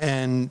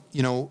 and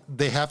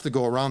they have to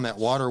go around that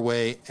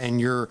waterway,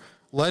 and you're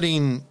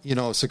letting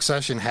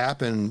succession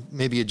happen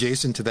maybe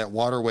adjacent to that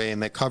waterway,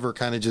 and that cover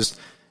kind of just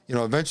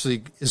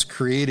eventually is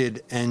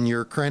created, and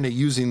you're kind of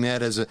using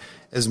that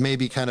as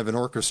maybe kind of an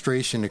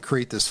orchestration to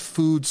create this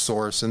food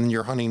source, and then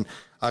you're hunting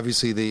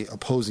obviously the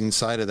opposing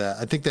side of that.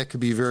 I think that could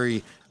be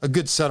a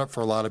good setup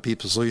for a lot of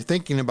people. So you're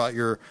thinking about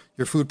your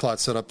food plot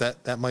setup,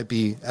 that might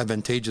be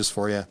advantageous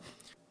for you.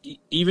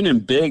 Even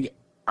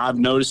I've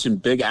noticed in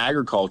big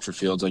agriculture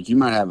fields, like you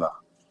might have a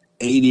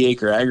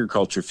 80-acre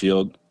agriculture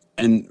field,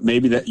 and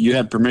maybe that you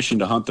have permission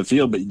to hunt the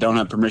field, but you don't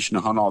have permission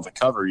to hunt all the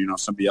cover.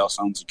 Somebody else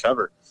owns the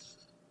cover.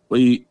 Well,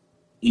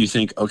 you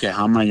think, okay,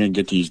 how am I going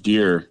to get these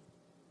deer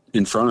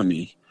in front of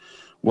me?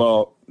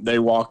 Well, they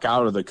walk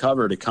out of the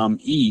cover to come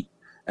eat,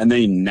 and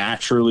they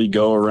naturally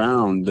go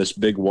around this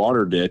big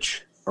water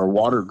ditch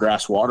or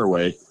grass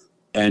waterway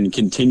and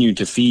continue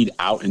to feed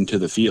out into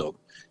the field.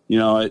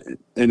 And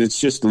it's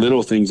just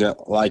little things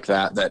like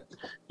that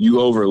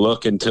you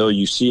overlook until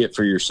you see it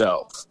for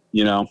yourself,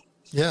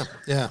 Yeah,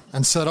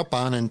 and set up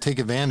on and take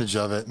advantage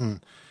of it.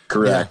 And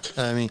correct.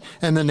 Yeah, I mean,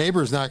 and the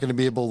neighbor's not going to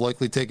be able to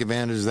likely take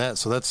advantage of that.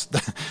 So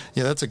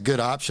that's a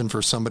good option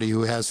for somebody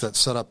who has that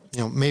set up.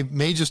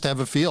 May just have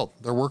a field.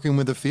 They're working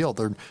with a field.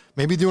 They're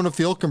maybe doing a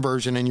field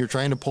conversion, and you're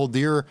trying to pull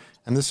deer,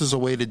 and this is a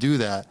way to do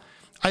that.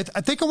 I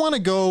think I want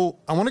to go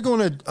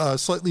in a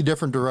slightly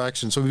different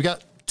direction. So we've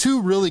got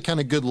two really kind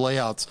of good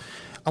layouts.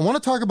 I want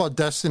to talk about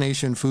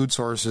destination food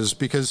sources,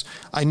 because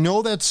I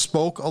know that's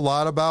spoke a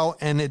lot about,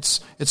 and it's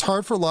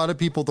hard for a lot of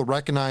people to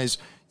recognize,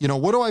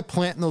 what do I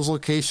plant in those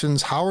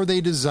locations? How are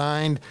they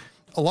designed?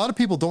 A lot of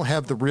people don't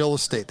have the real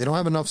estate. They don't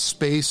have enough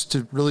space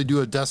to really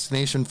do a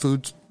destination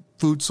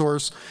food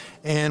source.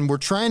 And we're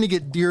trying to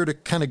get deer to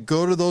kind of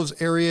go to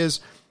those areas,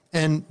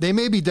 and they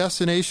may be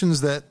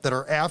destinations that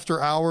are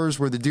after hours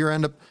where the deer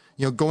end up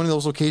going to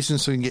those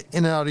locations so you can get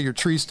in and out of your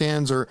tree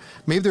stands, or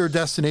maybe they're a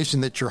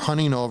destination that you're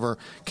hunting over.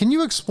 Can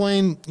you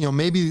explain,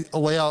 maybe a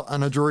layout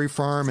on a Drury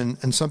farm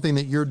and something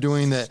that you're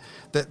doing that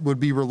would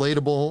be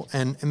relatable,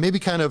 and maybe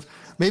kind of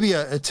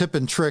a tip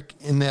and trick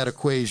in that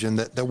equation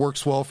that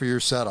works well for your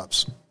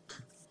setups?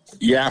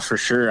 Yeah, for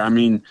sure. I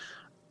mean,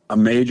 a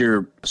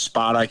major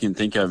spot I can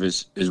think of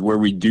is where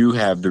we do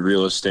have the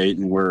real estate,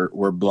 and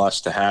we're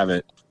blessed to have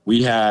it.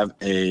 We have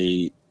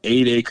a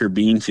 8-acre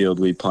bean field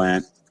we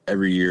plant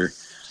every year.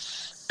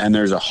 And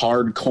there's a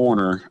hard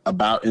corner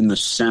about in the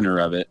center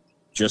of it,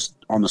 just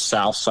on the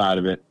south side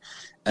of it.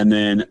 And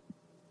then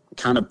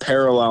kind of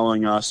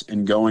paralleling us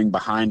and going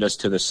behind us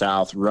to the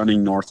south,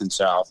 running north and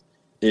south,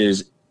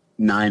 is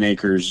 9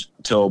 acres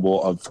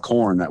tillable of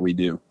corn that we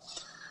do.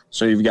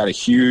 So you've got a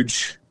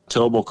huge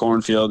tillable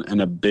cornfield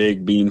and a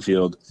big bean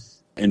field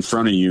in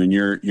front of you, and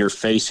you're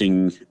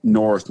facing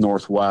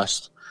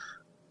northwest,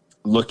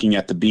 looking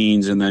at the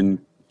beans, and then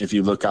if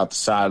you look out the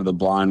side of the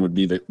blind would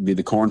be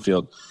the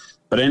cornfield.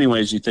 But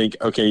anyways, you think,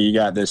 okay, you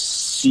got this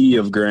sea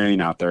of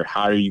grain out there.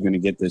 How are you going to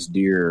get this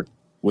deer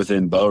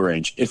within bow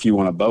range if you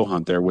want to bow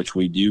hunt there, which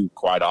we do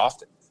quite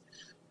often?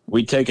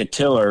 We take a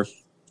tiller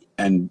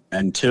and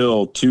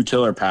till 2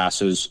 tiller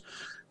passes,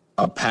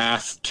 a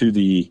path to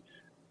the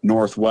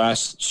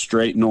northwest,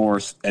 straight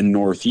north, and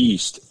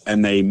northeast,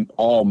 and they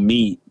all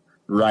meet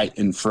right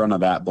in front of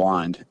that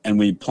blind. And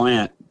we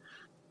plant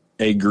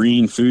a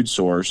green food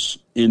source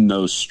in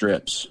those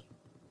strips.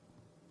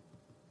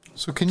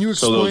 So can you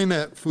explain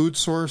that food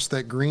source,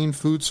 that green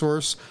food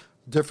source,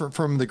 different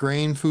from the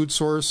grain food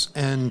source?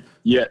 And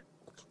yeah,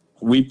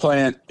 we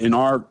plant in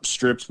our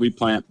strips, we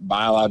plant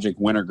biologic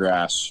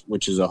wintergrass,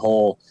 which is a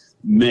whole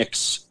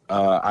mix.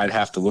 I'd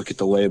have to look at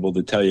the label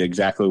to tell you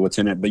exactly what's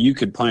in it, but you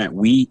could plant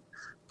wheat,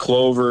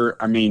 clover.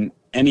 I mean,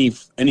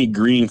 any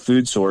green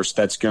food source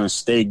that's going to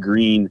stay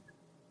green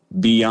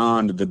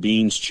beyond the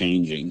beans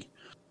changing.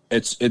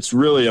 It's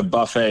really a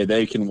buffet.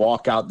 They can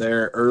walk out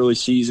there early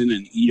season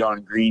and eat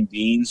on green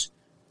beans,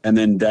 and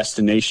then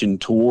destination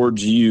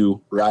towards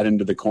you right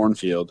into the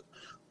cornfield.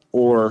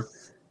 Or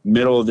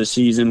middle of the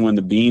season when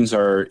the beans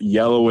are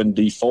yellow and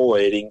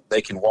defoliating,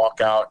 they can walk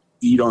out,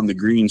 eat on the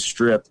green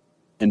strip,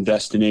 and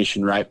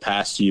destination right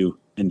past you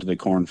into the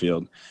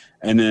cornfield.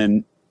 And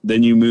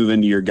then you move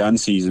into your gun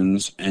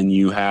seasons, and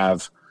you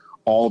have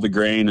all the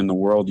grain in the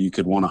world you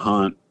could want to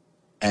hunt,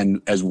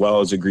 and as well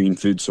as a green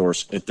food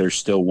source if they're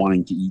still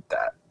wanting to eat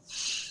that.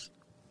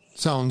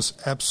 Sounds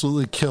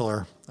absolutely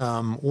killer.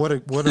 What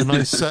a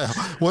nice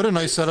what a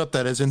nice setup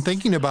that is. And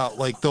thinking about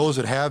like those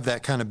that have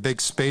that kind of big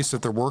space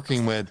that they're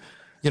working with,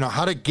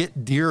 how to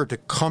get deer to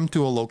come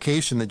to a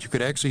location that you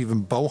could actually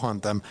even bow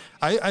hunt them.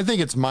 I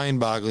think it's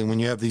mind-boggling when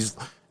you have these,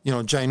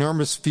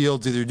 ginormous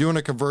fields, either doing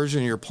a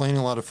conversion or you're planting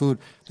a lot of food.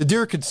 The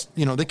deer could,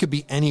 they could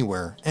be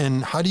anywhere.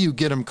 And how do you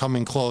get them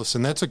coming close?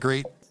 And that's a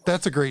great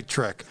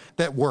trick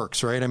that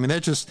works, right? I mean,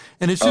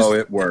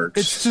 it works.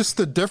 It's just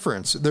the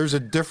difference. There's a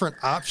different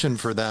option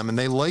for them, and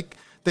they like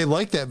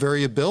that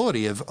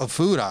variability of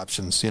food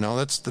options.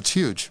 That's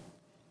huge.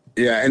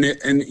 Yeah.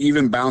 And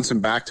even bouncing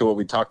back to what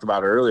we talked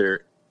about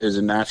earlier is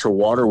a natural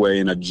waterway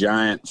in a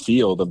giant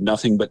field of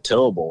nothing but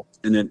tillable.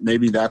 And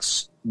maybe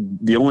that's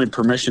the only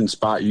permission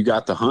spot you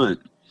got to hunt.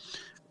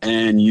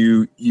 And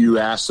you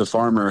ask the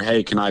farmer,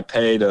 hey, can I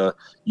pay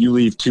you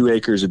leave 2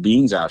 acres of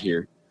beans out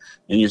here?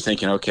 And you're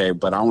thinking, okay,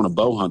 but I want to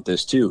bow hunt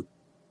this too.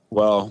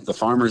 Well, the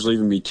farmer's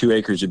leaving me 2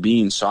 acres of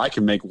beans, so I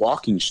can make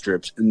walking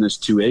strips in this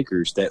 2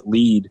 acres that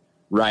lead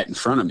right in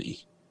front of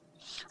me,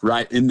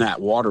 right in that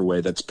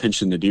waterway that's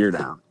pinching the deer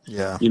down.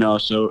 Yeah.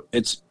 So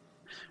it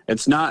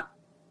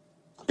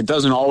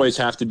doesn't always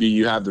have to be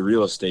you have the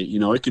real estate.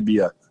 It could be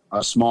a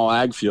small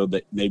ag field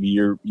that maybe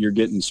you're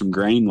getting some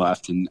grain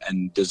left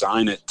and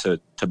design it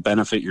to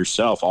benefit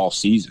yourself all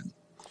season.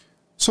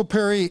 So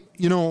Perry,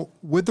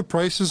 with the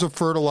prices of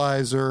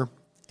fertilizer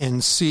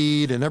and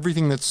seed and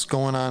everything that's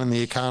going on in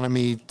the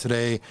economy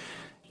today,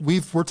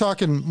 we're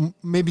talking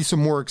maybe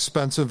some more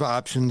expensive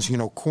options.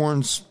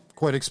 Corn's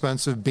quite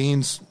expensive.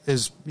 Beans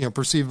is,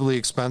 perceivably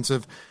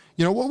expensive.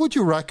 What would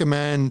you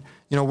recommend?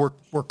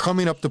 We're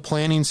coming up to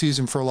planting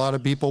season for a lot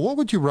of people. What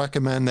would you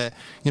recommend that,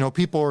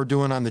 people are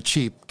doing on the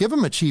cheap? Give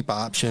them a cheap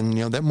option,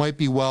 that might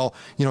be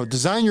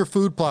design your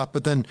food plot,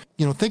 but then,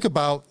 think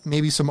about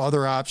maybe some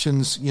other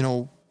options,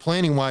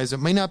 planning wise, it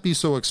may not be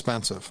so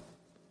expensive.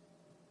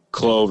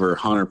 Clover,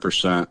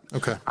 100%.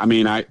 Okay. I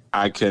mean,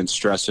 I can't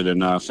stress it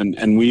enough.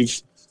 And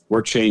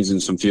we're changing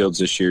some fields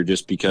this year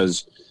just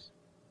because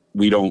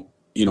we don't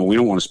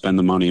want to spend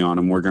the money on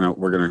them. We're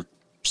going to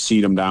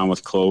seed them down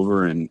with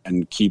clover and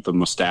keep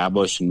them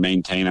established and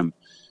maintain them.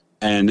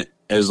 And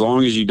as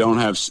long as you don't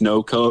have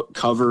snow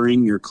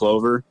covering your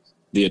clover,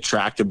 the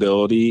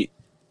attractability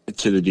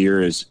to the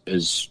deer is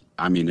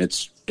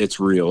it's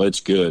real. It's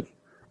good.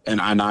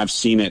 And I've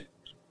seen it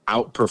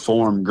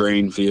outperform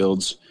grain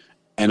fields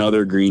and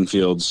other green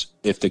fields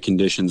if the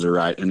conditions are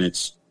right. And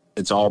it's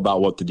all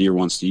about what the deer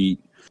wants to eat.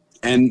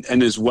 And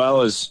as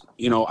well as,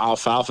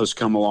 alfalfa's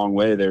come a long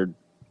way.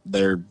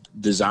 They're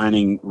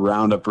designing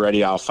Roundup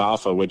Ready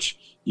alfalfa, which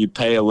you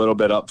pay a little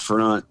bit up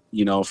front,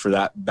 for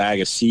that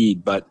bag of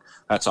seed, but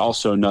that's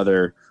also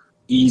another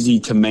easy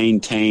to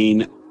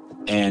maintain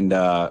and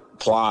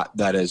plot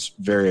that is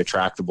very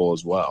attractable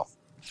as well.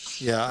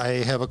 Yeah,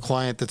 I have a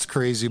client that's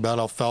crazy about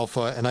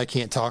alfalfa, and I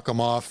can't talk him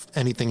off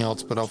anything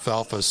else but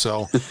alfalfa.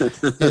 So,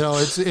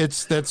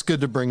 that's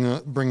good to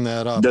bring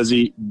that up. Does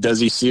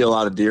he see a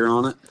lot of deer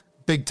on it?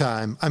 Big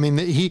time. I mean,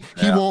 he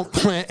won't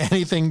plant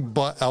anything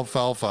but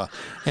alfalfa,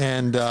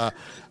 and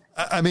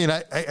I mean,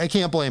 I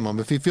can't blame him.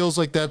 If he feels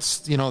like that's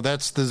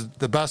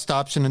the best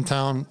option in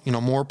town,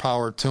 more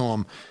power to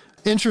him.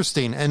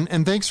 Interesting.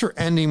 And thanks for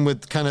ending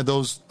with kind of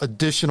those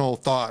additional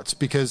thoughts,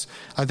 because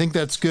I think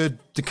that's good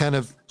to kind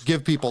of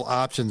give people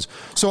options.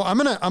 So I'm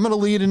going to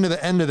lead into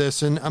the end of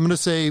this, and I'm going to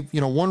say,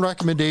 one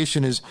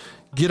recommendation is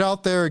get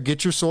out there,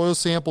 get your soil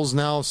samples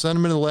now, send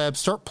them into the lab,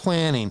 start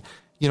planning.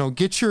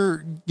 Get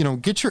your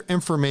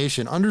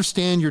information,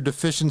 understand your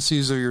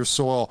deficiencies of your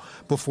soil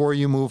before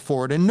you move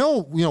forward, and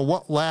know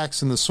what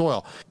lacks in the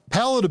soil.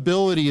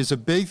 Palatability is a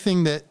big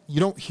thing that you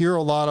don't hear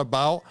a lot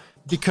about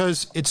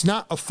because it's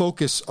not a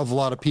focus of a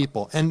lot of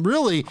people. And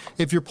really,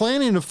 if you're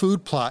planting a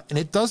food plot and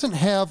it doesn't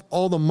have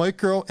all the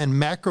micro and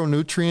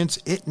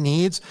macronutrients it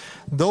needs,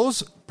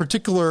 those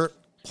particular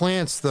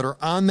plants that are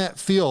on that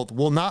field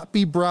will not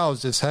be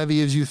browsed as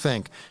heavy as you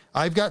think.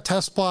 I've got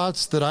test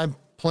plots that I'm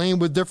playing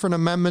with different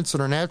amendments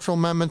that are natural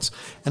amendments,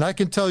 and I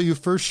can tell you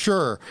for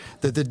sure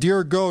that the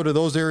deer go to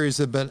those areas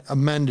that have been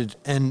amended,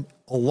 and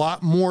a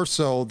lot more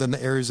so than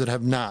the areas that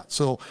have not.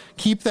 So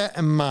keep that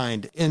in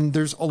mind. And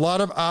there's a lot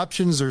of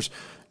options. There's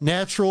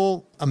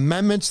natural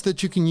amendments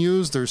that you can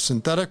use. There's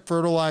synthetic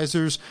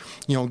fertilizers.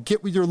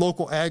 Get with your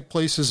local ag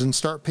places and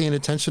start paying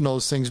attention to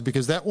those things,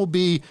 because that will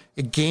be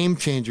a game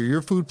changer.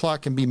 Your food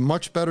plot can be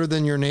much better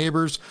than your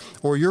neighbors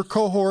or your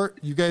cohort.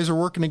 You guys are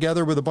working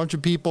together with a bunch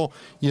of people.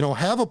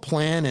 Have a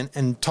plan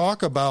and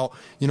talk about,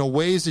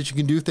 ways that you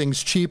can do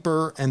things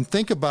cheaper, and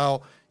think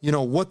about,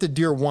 what the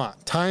deer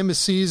want. Time of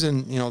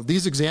season,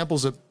 these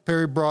examples that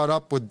Perry brought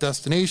up with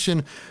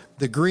destination,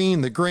 the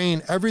green, the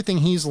grain, everything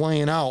he's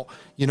laying out,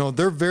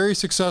 they're very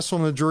successful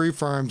in the Drury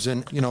farms,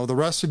 and, the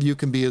rest of you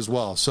can be as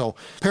well. So,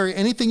 Perry,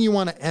 anything you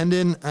want to end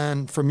in,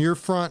 and from your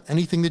front,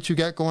 anything that you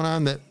got going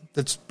on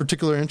that's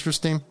particularly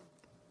interesting?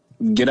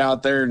 Get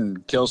out there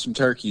and kill some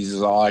turkeys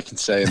is all I can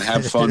say, and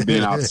have fun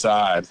being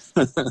outside.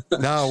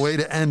 No, way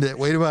to end it.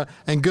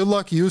 And good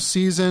luck youth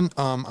season.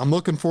 I'm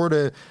looking forward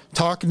to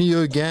talking to you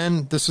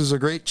again. This is a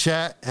great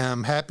chat.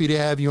 I'm happy to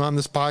have you on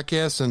this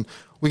podcast, and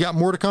we got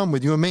more to come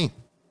with you and me.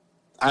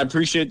 I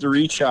appreciate the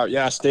reach out.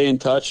 Yeah, stay in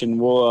touch, and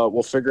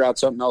we'll figure out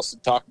something else to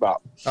talk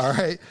about. All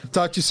right.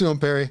 Talk to you soon,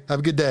 Perry. Have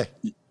a good day.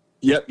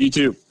 Yep, you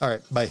too. All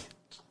right. Bye.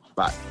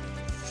 Bye.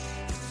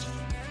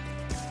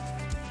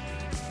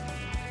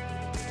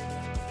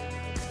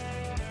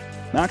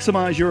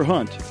 Maximize Your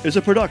Hunt is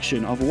a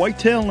production of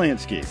Whitetail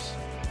Landscapes.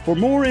 For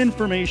more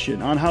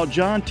information on how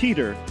John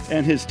Teeter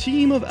and his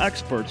team of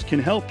experts can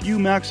help you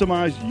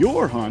maximize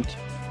your hunt,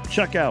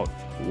 check out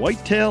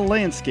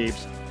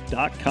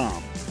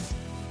whitetaillandscapes.com.